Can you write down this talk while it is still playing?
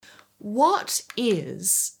What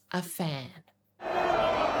is a fan?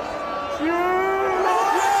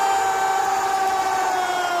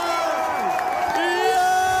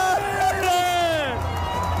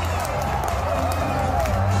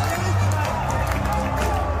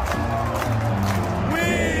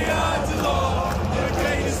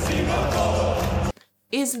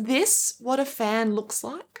 Is this what a fan looks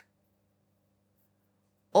like?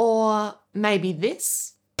 Or maybe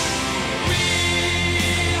this?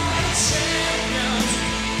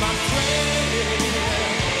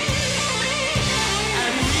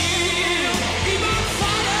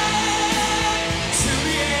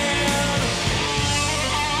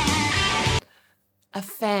 A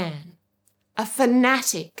fan, a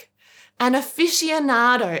fanatic, an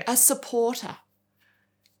aficionado, a supporter,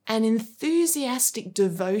 an enthusiastic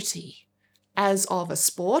devotee, as of a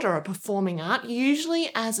sport or a performing art, usually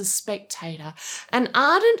as a spectator, an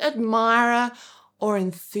ardent admirer or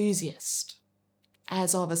enthusiast,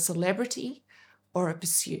 as of a celebrity or a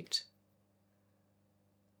pursuit.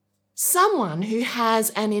 Someone who has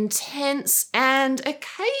an intense and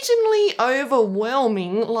occasionally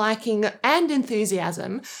overwhelming liking and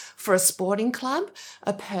enthusiasm for a sporting club,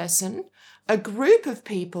 a person, a group of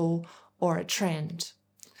people, or a trend.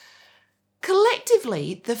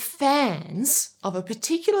 Collectively, the fans of a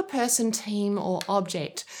particular person, team, or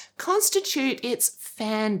object constitute its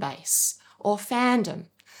fan base or fandom.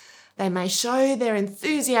 They may show their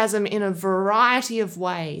enthusiasm in a variety of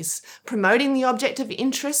ways, promoting the object of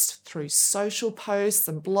interest through social posts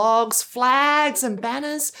and blogs, flags and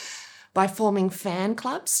banners, by forming fan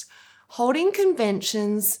clubs, holding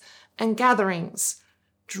conventions and gatherings,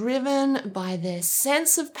 driven by their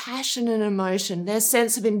sense of passion and emotion, their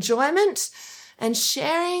sense of enjoyment, and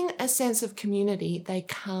sharing a sense of community. They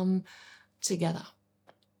come together.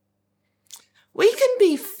 We can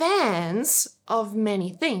be fans of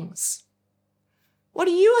many things. What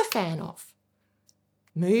are you a fan of?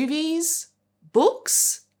 Movies,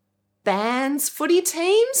 books, bands, footy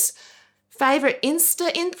teams, favourite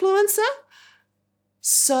Insta influencer?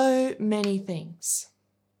 So many things.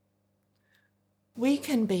 We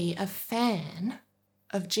can be a fan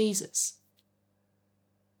of Jesus.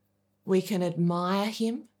 We can admire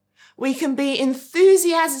him. We can be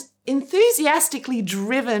enthusiastically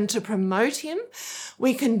driven to promote him.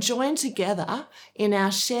 We can join together in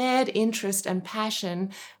our shared interest and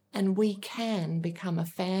passion, and we can become a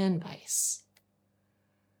fan base.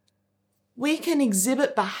 We can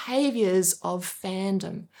exhibit behaviours of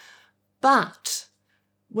fandom, but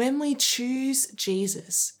when we choose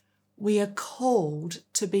Jesus, we are called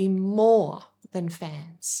to be more than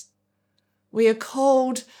fans. We are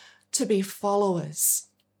called to be followers.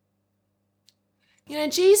 You know,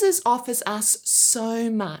 Jesus offers us so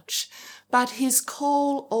much, but his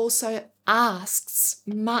call also asks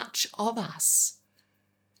much of us.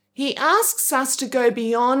 He asks us to go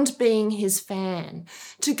beyond being his fan,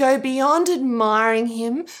 to go beyond admiring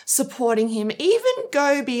him, supporting him, even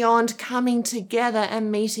go beyond coming together and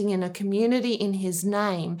meeting in a community in his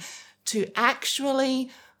name, to actually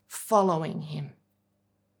following him.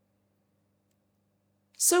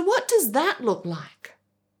 So what does that look like?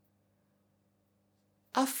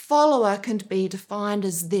 A follower can be defined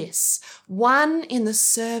as this: one in the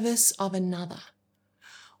service of another,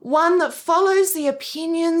 one that follows the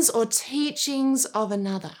opinions or teachings of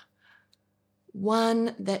another,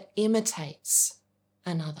 one that imitates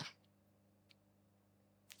another.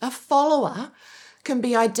 A follower can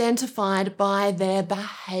be identified by their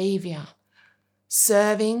behaviour: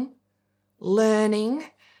 serving,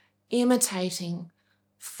 learning, imitating,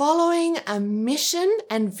 following a mission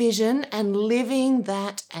and vision and living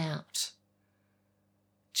that out.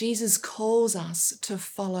 Jesus calls us to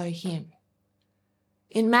follow him.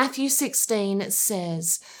 In Matthew 16, it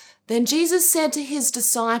says, "Then Jesus said to his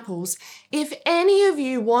disciples, 'If any of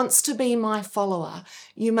you wants to be my follower,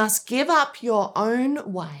 you must give up your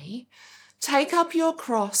own way, take up your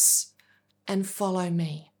cross, and follow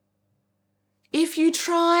me. If you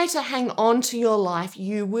try to hang on to your life,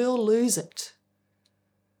 you will lose it.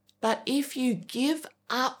 But if you give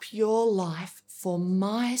up your life for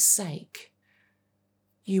my sake,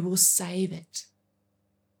 you will save it.'"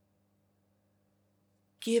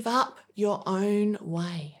 Give up your own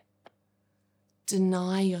way.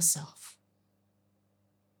 Deny yourself.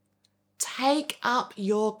 Take up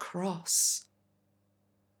your cross.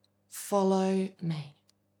 Follow me.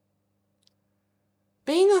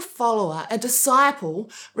 Being a follower, a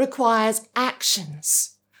disciple, requires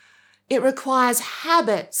actions. It requires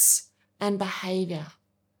habits and behaviour.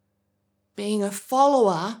 Being a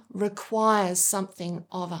follower requires something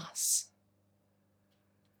of us.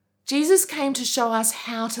 Jesus came to show us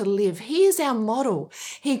how to live. He is our model.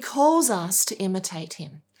 He calls us to imitate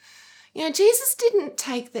him. Jesus didn't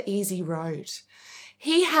take the easy road.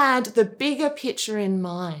 He had the bigger picture in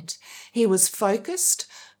mind. He was focused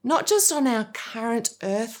not just on our current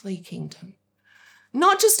earthly kingdom,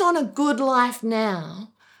 not just on a good life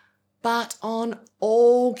now, but on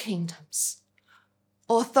all kingdoms,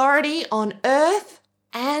 authority on earth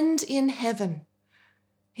and in heaven.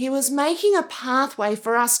 He was making a pathway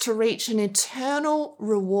for us to reach an eternal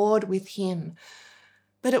reward with him.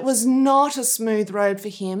 But it was not a smooth road for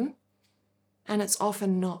him, and it's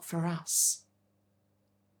often not for us.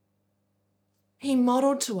 He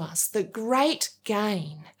modeled to us that great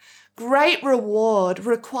gain, great reward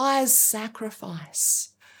requires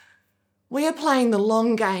sacrifice. We are playing the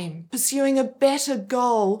long game, pursuing a better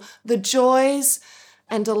goal, the joys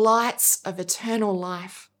and delights of eternal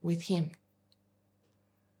life with him.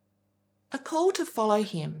 A call to follow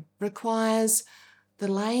him requires the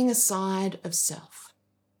laying aside of self,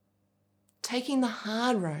 taking the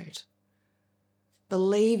hard road,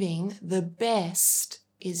 believing the best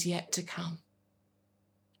is yet to come.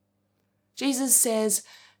 Jesus says,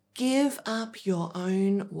 give up your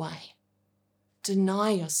own way.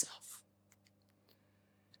 Deny yourself.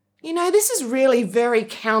 This is really very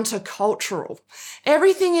countercultural.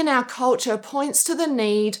 Everything in our culture points to the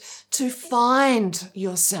need to find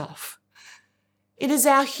yourself. It is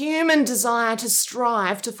our human desire to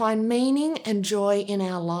strive to find meaning and joy in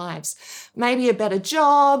our lives. Maybe a better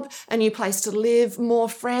job, a new place to live, more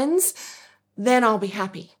friends, then I'll be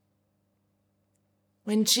happy.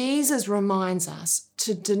 When Jesus reminds us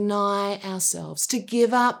to deny ourselves, to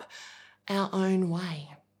give up our own way.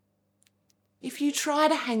 If you try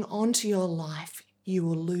to hang on to your life, you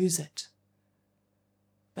will lose it.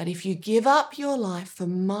 But if you give up your life for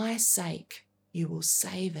my sake, you will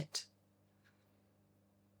save it.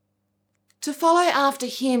 To follow after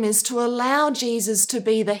him is to allow Jesus to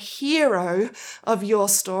be the hero of your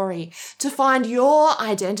story, to find your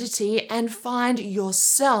identity and find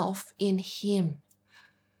yourself in him.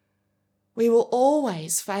 We will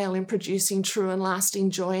always fail in producing true and lasting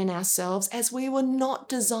joy in ourselves, as we were not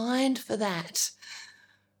designed for that.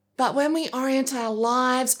 But when we orient our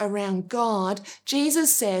lives around God,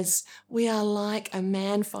 Jesus says we are like a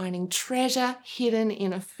man finding treasure hidden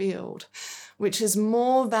in a field, which is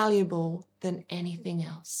more valuable than anything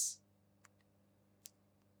else.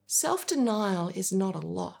 Self-denial is not a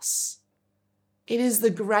loss. It is the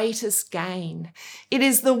greatest gain. It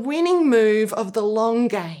is the winning move of the long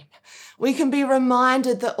game. We can be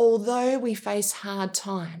reminded that although we face hard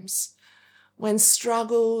times, when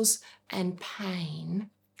struggles and pain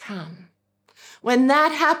come, when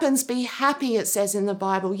that happens, be happy, it says in the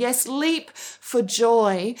Bible. Yes, leap for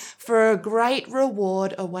joy, for a great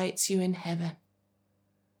reward awaits you in heaven.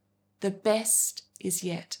 The best is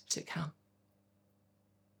yet to come.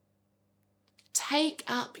 Take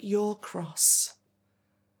up your cross.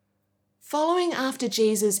 Following after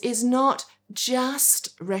Jesus is not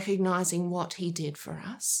just recognizing what he did for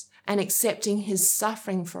us and accepting his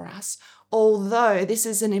suffering for us, although this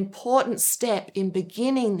is an important step in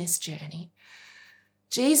beginning this journey.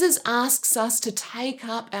 Jesus asks us to take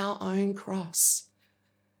up our own cross.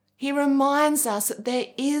 He reminds us that there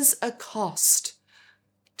is a cost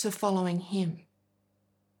to following him.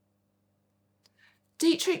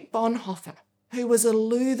 Dietrich Bonhoeffer, who was a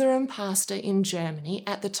Lutheran pastor in Germany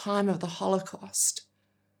at the time of the Holocaust,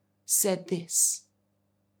 said this: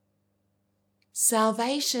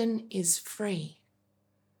 salvation is free,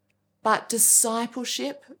 but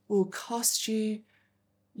discipleship will cost you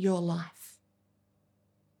your life.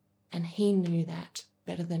 And he knew that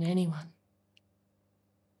better than anyone.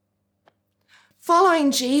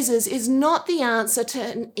 Following Jesus is not the answer to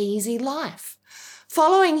an easy life.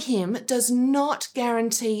 Following him does not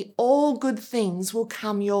guarantee all good things will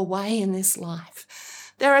come your way in this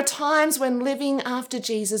life. There are times when living after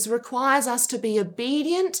Jesus requires us to be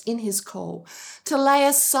obedient in his call, to lay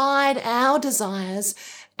aside our desires,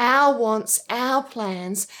 our wants, our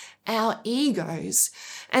plans, our egos,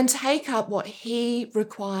 and take up what he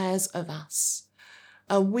requires of us.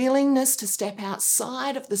 A willingness to step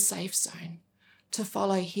outside of the safe zone, to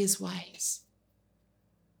follow his ways.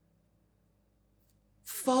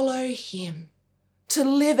 Follow him, to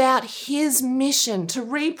live out his mission, to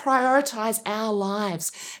reprioritize our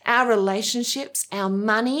lives, our relationships, our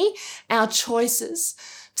money, our choices,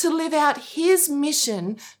 to live out his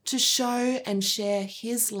mission to show and share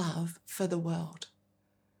his love for the world.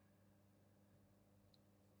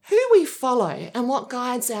 Who we follow and what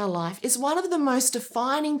guides our life is one of the most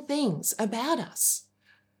defining things about us.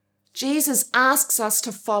 Jesus asks us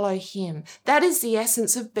to follow him. That is the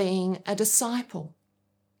essence of being a disciple.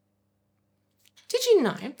 Did you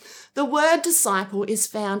know the word disciple is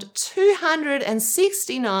found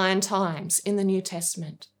 269 times in the New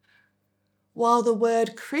Testament, while the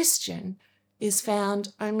word Christian is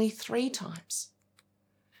found only 3 times?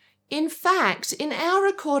 In fact, in our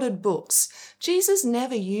recorded books, Jesus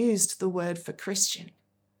never used the word for Christian.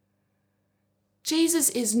 Jesus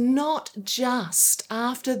is not just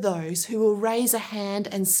after those who will raise a hand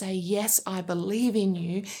and say, yes, I believe in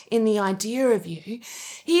you, in the idea of you.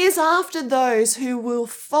 He is after those who will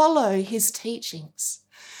follow his teachings,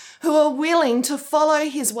 who are willing to follow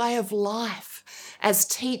his way of life as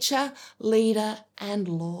teacher, leader, and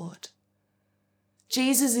Lord.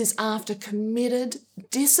 Jesus is after committed,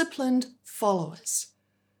 disciplined followers,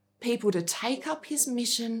 people to take up his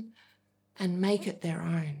mission and make it their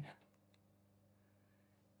own.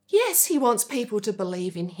 Yes, he wants people to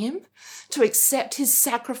believe in him, to accept his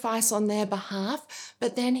sacrifice on their behalf,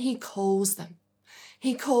 but then he calls them.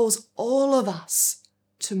 He calls all of us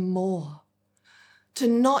to more, to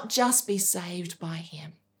not just be saved by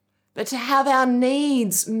him, but to have our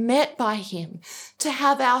needs met by him, to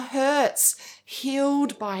have our hurts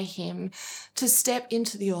healed by him, to step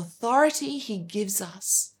into the authority he gives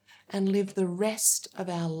us and live the rest of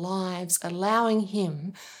our lives, allowing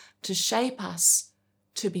him to shape us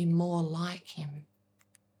to be more like him.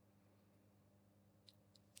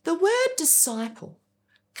 The word disciple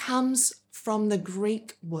comes from the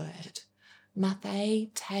Greek word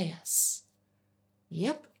mathetes.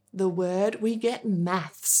 Yep, the word we get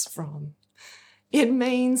maths from. It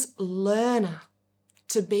means learner.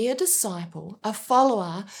 To be a disciple, a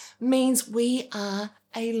follower, means we are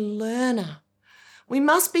a learner. We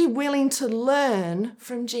must be willing to learn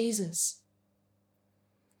from Jesus.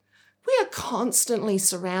 We are constantly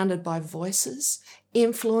surrounded by voices,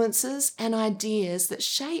 influences, and ideas that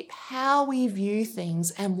shape how we view things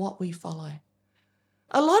and what we follow.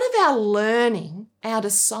 A lot of our learning, our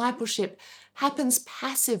discipleship, happens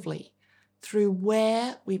passively through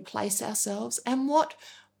where we place ourselves and what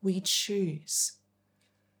we choose.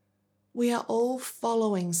 We are all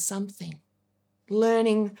following something,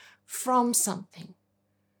 learning from something.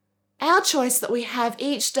 Our choice that we have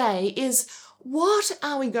each day is, what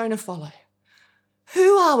are we going to follow?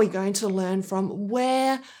 Who are we going to learn from?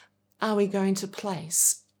 Where are we going to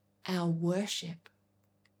place our worship?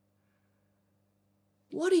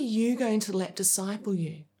 What are you going to let disciple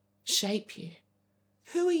you, shape you?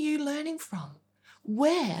 Who are you learning from?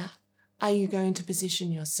 Where are you going to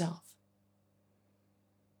position yourself?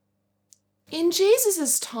 In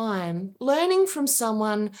Jesus' time, learning from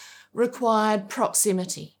someone required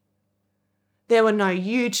proximity. There were no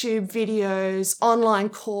YouTube videos, online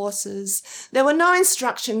courses. There were no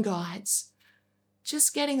instruction guides.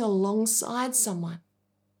 Just getting alongside someone,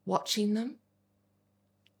 watching them,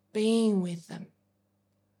 being with them,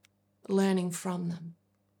 learning from them.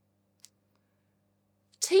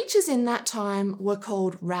 Teachers in that time were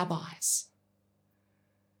called rabbis.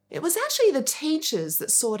 It was actually the teachers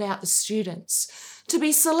that sought out the students. To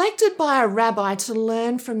be selected by a rabbi to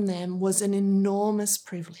learn from them was an enormous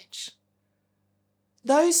privilege.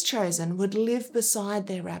 Those chosen would live beside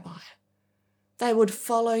their rabbi. They would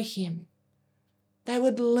follow him. They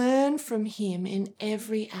would learn from him in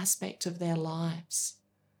every aspect of their lives.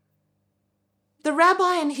 The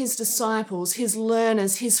rabbi and his disciples, his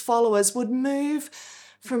learners, his followers would move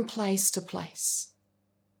from place to place.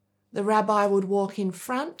 The rabbi would walk in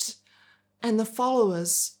front and the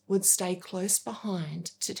followers would stay close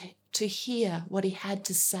behind to hear what he had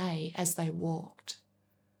to say as they walked,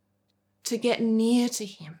 to get near to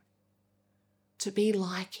him, to be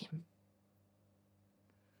like him.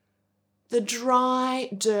 The dry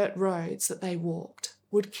dirt roads that they walked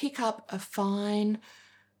would kick up a fine,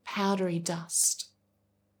 powdery dust.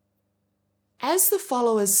 As the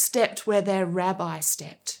followers stepped where their rabbi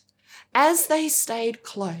stepped, as they stayed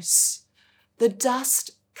close, the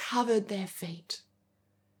dust covered their feet.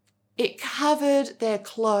 It covered their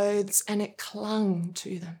clothes and it clung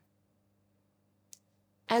to them.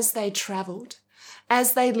 As they travelled,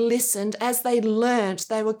 as they listened, as they learnt,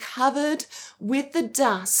 they were covered with the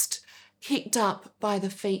dust kicked up by the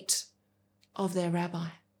feet of their rabbi.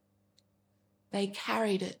 They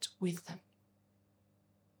carried it with them.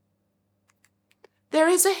 There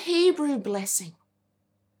is a Hebrew blessing.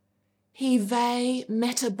 Hivei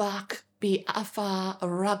metabak bi'afar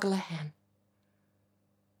raglahem,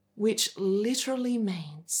 which literally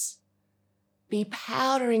means be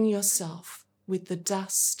powdering yourself with the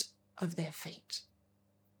dust of their feet.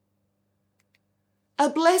 A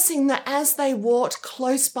blessing that as they walked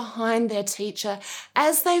close behind their teacher,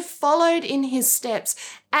 as they followed in his steps,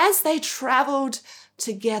 as they travelled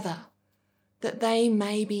together, that they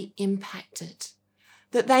may be impacted,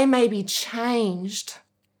 that they may be changed,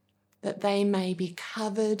 that they may be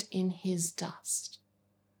covered in his dust,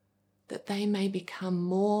 that they may become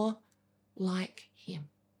more like him.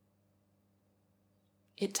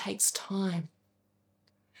 It takes time.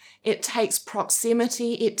 It takes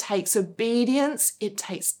proximity. It takes obedience. It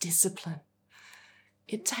takes discipline.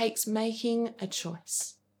 It takes making a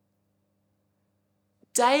choice.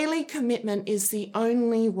 Daily commitment is the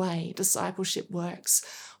only way discipleship works.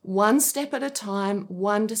 One step at a time,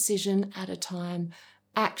 one decision at a time,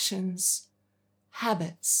 actions,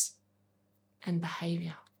 habits, and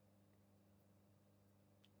behaviour.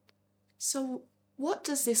 So what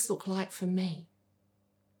does this look like for me?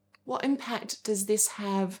 What impact does this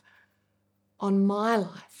have on my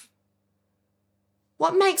life?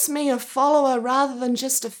 What makes me a follower rather than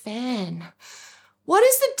just a fan? What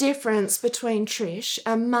is the difference between Trish,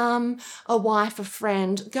 a mum, a wife, a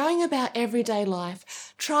friend, going about everyday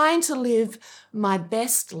life, trying to live my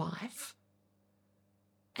best life,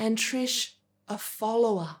 and Trish, a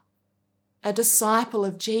follower, a disciple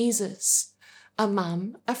of Jesus, a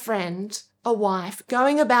mum, a friend, a wife,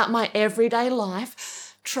 going about my everyday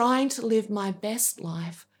life, trying to live my best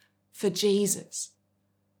life for Jesus?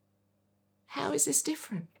 How is this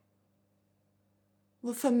different?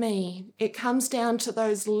 Well, for me, it comes down to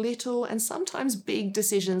those little and sometimes big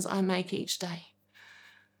decisions I make each day.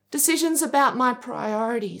 Decisions about my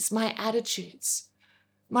priorities, my attitudes,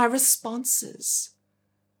 my responses,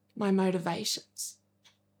 my motivations.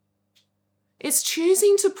 It's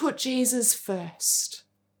choosing to put Jesus first.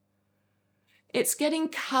 It's getting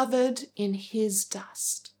covered in his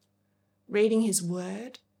dust, reading his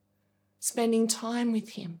word, spending time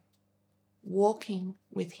with him, walking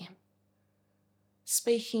with him,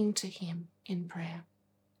 speaking to him in prayer.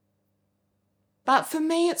 But for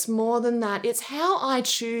me, it's more than that. It's how I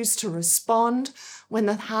choose to respond when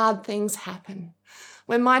the hard things happen,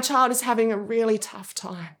 when my child is having a really tough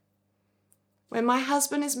time, when my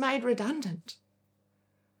husband is made redundant,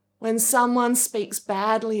 when someone speaks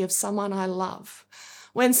badly of someone I love,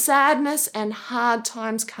 when sadness and hard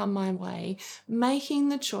times come my way, making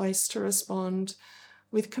the choice to respond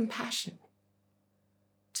with compassion,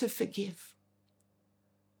 to forgive,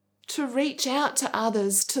 to reach out to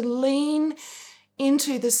others, to lean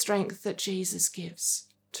into the strength that Jesus gives,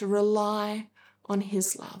 to rely on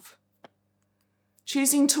his love,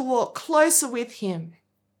 choosing to walk closer with him.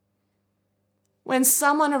 When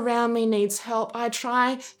someone around me needs help, I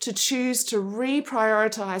try to choose to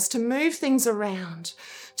reprioritize, to move things around,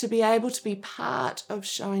 to be able to be part of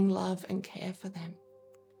showing love and care for them.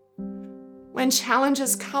 When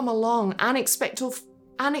challenges come along,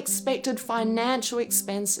 unexpected financial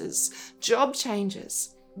expenses, job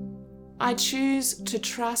changes, I choose to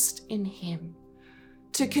trust in him,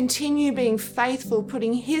 to continue being faithful,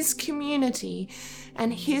 putting his community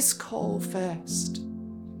and his call first.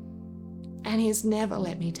 And he's never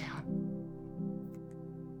let me down.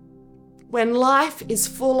 When life is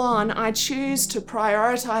full on, I choose to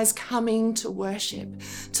prioritize coming to worship,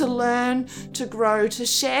 to learn, to grow, to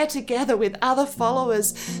share together with other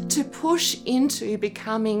followers, to push into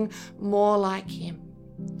becoming more like him.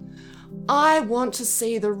 I want to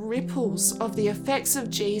see the ripples of the effects of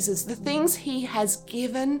Jesus, the things he has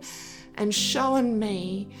given and shown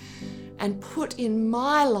me and put in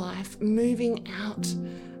my life, moving out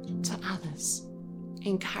to others.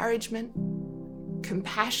 Encouragement,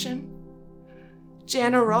 compassion,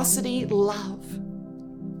 generosity, love,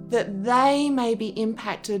 that they may be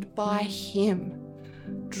impacted by him,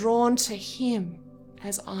 drawn to him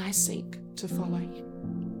as I seek to follow him.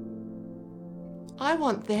 I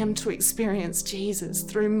want them to experience Jesus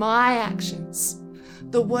through my actions,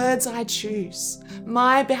 the words I choose,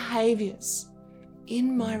 my behaviours,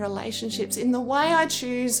 in my relationships, in the way I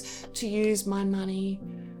choose to use my money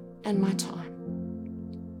and my time.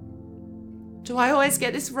 Do I always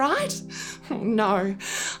get this right? No.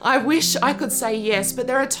 I wish I could say yes, but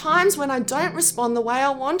there are times when I don't respond the way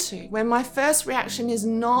I want to, when my first reaction is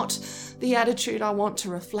not the attitude I want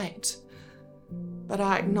to reflect. But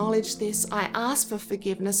I acknowledge this, I ask for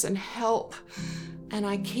forgiveness and help, and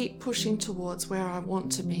I keep pushing towards where I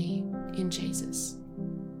want to be in Jesus.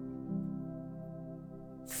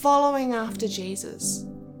 Following after Jesus,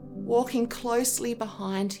 walking closely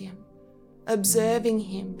behind him, observing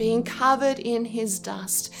him, being covered in his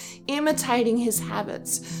dust, imitating his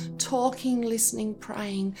habits, talking, listening,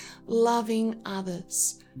 praying, loving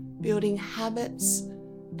others, building habits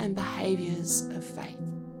and behaviours of faith.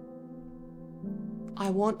 I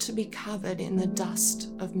want to be covered in the dust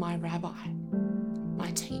of my rabbi, my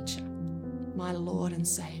teacher, my Lord and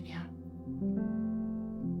Saviour.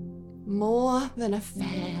 More than a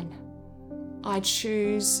fan, I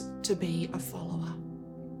choose to be a follower.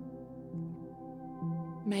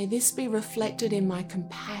 May this be reflected in my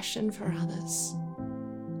compassion for others,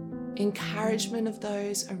 encouragement of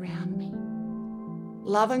those around me,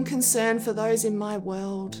 love and concern for those in my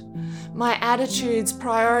world, my attitudes,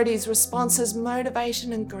 priorities, responses,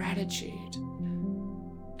 motivation and gratitude,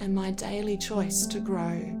 and my daily choice to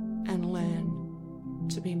grow and learn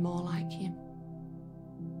to be more like Him.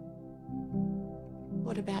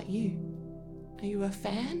 What about you? Are you a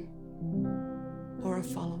fan or a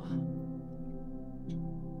follower?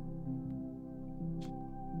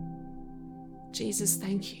 Jesus,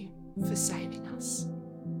 thank you for saving us,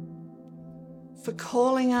 for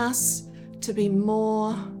calling us to be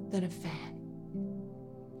more than a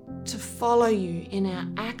fan, to follow you in our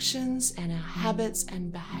actions and our habits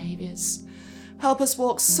and behaviours. Help us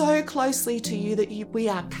walk so closely to you that we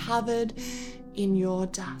are covered in your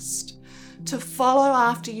dust, to follow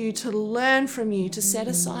after you, to learn from you, to set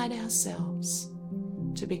aside ourselves,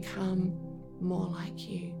 to become more like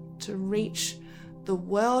you, to reach the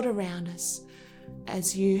world around us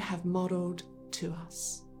as you have modelled to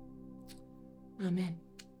us. Amen.